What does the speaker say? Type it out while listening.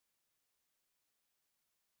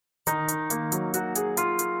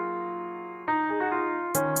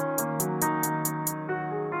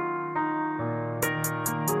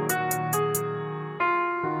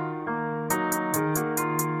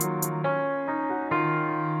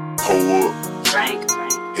Pull up, Frank,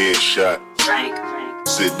 headshot, Frank,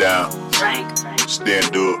 sit down, Frank,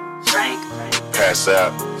 stand up, Frank, pass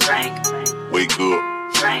out, Frank, wake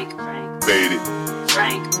up, Frank, fade it,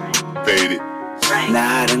 Frank, fade it.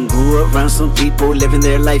 Now I done grew around some people living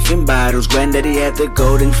their life in bottles. Granddaddy had the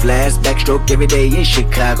golden flash, backstroke every day in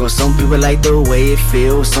Chicago. Some people like the way it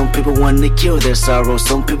feels, some people wanna kill their sorrow.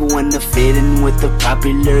 Some people wanna fit in with the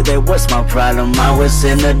popular, that was my problem. I was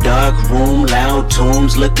in a dark room, loud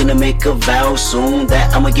tunes, looking to make a vow soon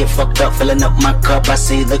that I'ma get fucked up, filling up my cup. I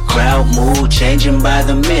see the crowd mood changing by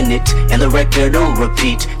the minute, and the record on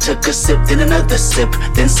repeat. Took a sip, then another sip,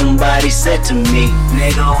 then somebody said to me,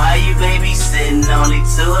 nigga, why you babysitting? Only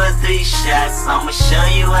 2 or 3 shots. I'ma show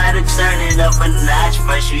you how to turn it up a notch.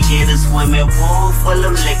 First you get a swimming pool full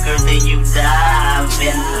of liquor, then you dive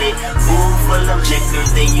in it. Pool full of liquor,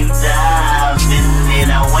 then you dive in it.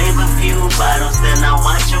 I wave a few bottles, then I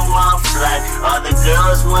watch them all fly. All the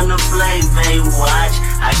girls wanna play, they watch.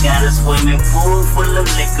 I got a swimming pool full of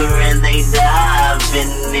liquor and they dive in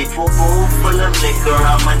it. Pool full of liquor,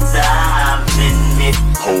 I'ma dive in it.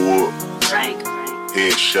 Pull up, Frank,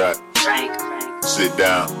 headshot, Frank, sit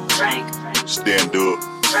down, Frank, stand up,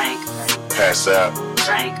 Frank, pass out,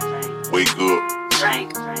 Frank, wake up,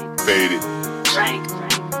 Frank, fade it, Frank,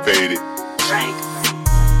 fade it. Frank.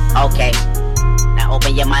 Okay, now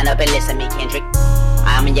open your mind up and listen to me, Kendrick.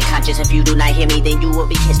 I'm in your conscience. If you do not hear me, then you will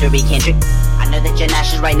be history, Kendrick. I know that you're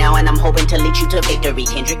nauseous right now, and I'm hoping to lead you to victory,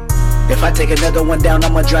 Kendrick. If I take another one down,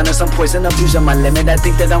 I'ma drown in some poison, abusing my limit. I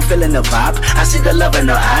think that I'm feeling the vibe. I see the love in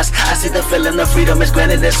her eyes, I see the feeling of freedom is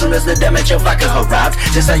granted as soon as the damage of vodka arrived.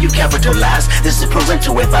 This how you capitalize, this is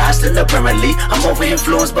parental advice. And apparently, I'm over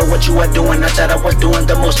influenced by what you are doing. I thought I was doing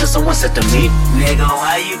the most, and someone said to me, nigga,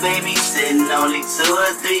 why you babysitting? Only 2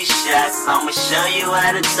 or 3 shots. I'ma show you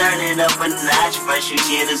how to turn it up a notch. First you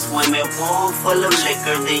get a swimming pool full of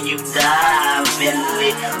liquor, then you dive in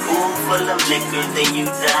it. Pool full of liquor, then you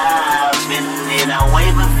dive in it. I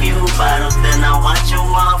wave a few bottles, then I watch them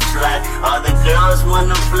all fly. All the girls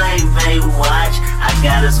wanna play, they watch. I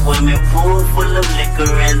got a swimming pool full of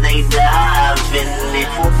liquor and they dive in it.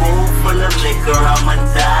 Pool full of liquor, I'ma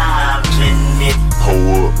dive in it.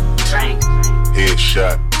 Pull up, Frank,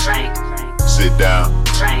 headshot, Frank, sit down,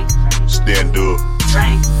 Frank, stand up,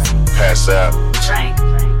 Frank, pass out, Frank,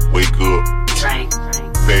 wake up, Frank,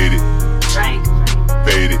 fade it, Frank,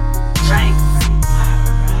 fade it. Frank.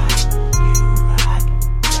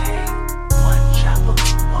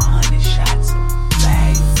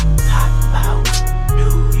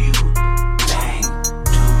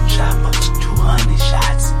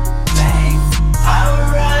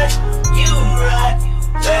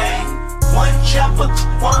 Chopper,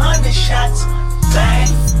 100 shots, bang,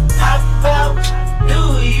 pop out,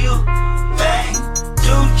 do you, bang, 2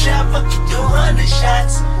 chopper, 200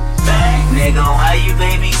 shots, bang. Nigga, why you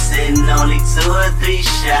babysitting? Only 2 or 3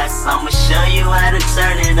 shots. I'ma show you how to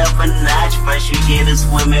turn it up a notch. First you get a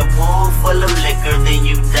swimming pool full of liquor, then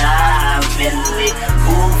you dive in it.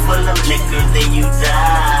 Pool full of liquor, then you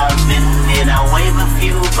dive in it. I wave a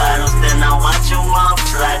few bottles, then I watch them all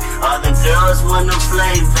fly. All the girls wanna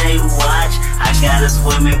play, they watch. I got a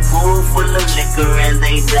swimming pool full of liquor and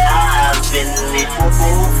they dive in it.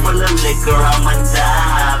 Pool full of liquor, I'ma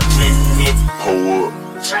dive in it. Pull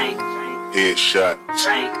up, Frank, headshot,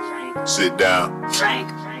 Frank, sit down, Frank,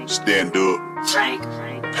 stand up, Frank,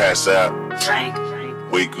 pass out, Frank,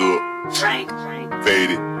 wake up, Frank,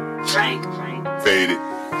 fade it, Frank, fade it.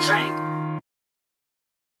 Frank.